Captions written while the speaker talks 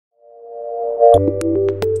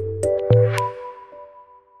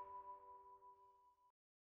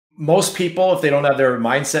Most people, if they don't have their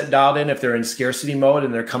mindset dialed in, if they're in scarcity mode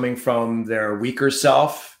and they're coming from their weaker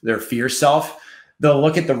self, their fear self, they'll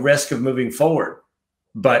look at the risk of moving forward.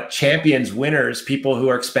 But champions, winners, people who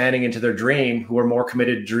are expanding into their dream, who are more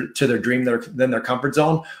committed to their dream than their comfort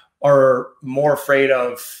zone, are more afraid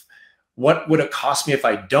of what would it cost me if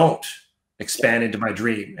I don't expand into my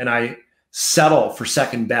dream, and I settle for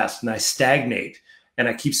second best and I stagnate and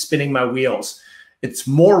I keep spinning my wheels. It's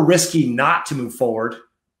more risky not to move forward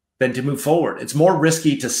than to move forward. It's more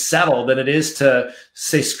risky to settle than it is to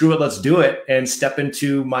say, screw it, let's do it, and step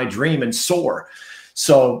into my dream and soar.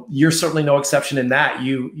 So you're certainly no exception in that.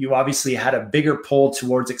 You obviously had a bigger pull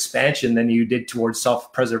towards expansion than you did towards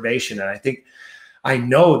self-preservation. And I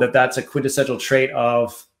know that that's a quintessential trait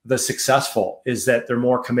of the successful, is that they're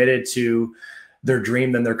more committed to their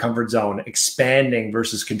dream than their comfort zone, expanding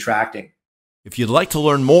versus contracting. If you'd like to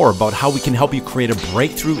learn more about how we can help you create a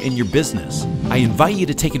breakthrough in your business, I invite you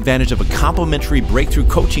to take advantage of a complimentary breakthrough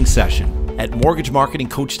coaching session at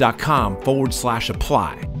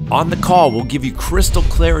mortgagemarketingcoach.com/apply. On the call, we'll give you crystal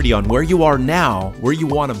clarity on where you are now, where you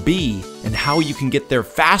want to be, and how you can get there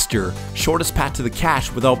faster, shortest path to the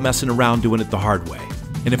cash without messing around doing it the hard way.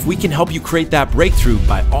 And if we can help you create that breakthrough,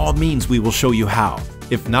 by all means, we will show you how.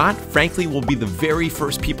 If not, frankly, we'll be the very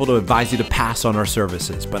first people to advise you to pass on our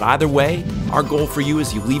services. But either way, our goal for you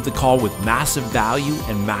is you leave the call with massive value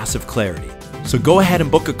and massive clarity. So go ahead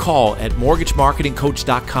and book a call at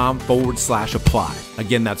mortgagemarketingcoach.com/apply.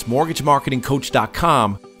 Again, that's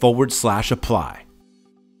mortgagemarketingcoach.com/apply.